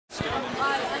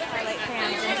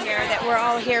fans in here that we're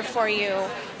all here for you.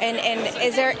 And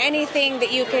is there anything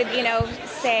that you could,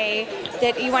 say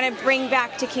that you want to bring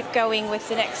back to keep going with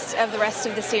the rest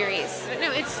of the series?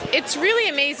 No, it's really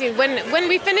amazing. When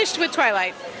we finished with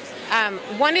Twilight,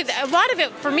 a lot of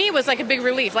it for me was like a big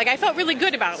relief. Like I felt really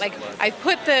good about it. Like I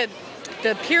put the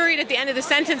period at the end of the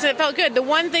sentence and it felt good. The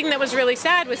one thing that was really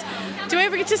sad was, do I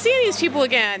ever get to see these people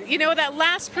again? That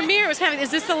last premiere was kind of, is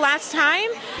this the last time?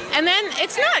 And then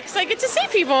it's not, because I get to see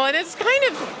people and it's kind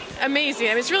of amazing.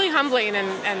 I mean, it's really humbling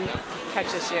and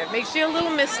touches you. It makes you a little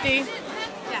misty.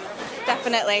 Yeah,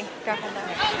 definitely. Go ahead.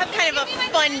 I have kind of a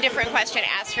fun, different question to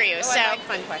ask for you. I like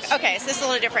fun questions. Okay, so this is a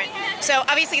little different. So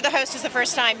obviously the host is the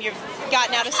first time you've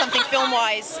gotten out of something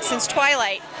film-wise since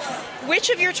Twilight.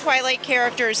 Which of your Twilight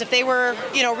characters, if they were,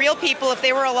 real people, if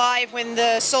they were alive when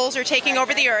the souls are taking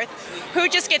over the earth, who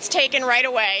just gets taken right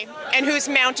away, and who's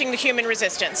mounting the human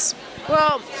resistance?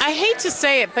 Well, I hate to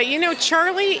say it, but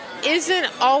Charlie isn't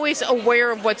always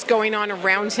aware of what's going on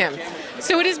around him.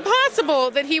 So it is possible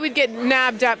that he would get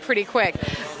nabbed up pretty quick.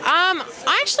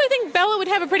 I actually think Bella would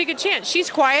have a pretty good chance.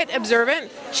 She's quiet,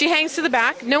 observant. She hangs to the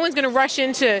back. No one's going to rush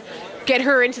in to get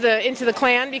her into the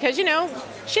clan because,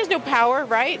 she has no power,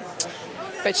 right?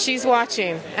 But she's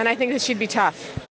watching, and I think that she'd be tough.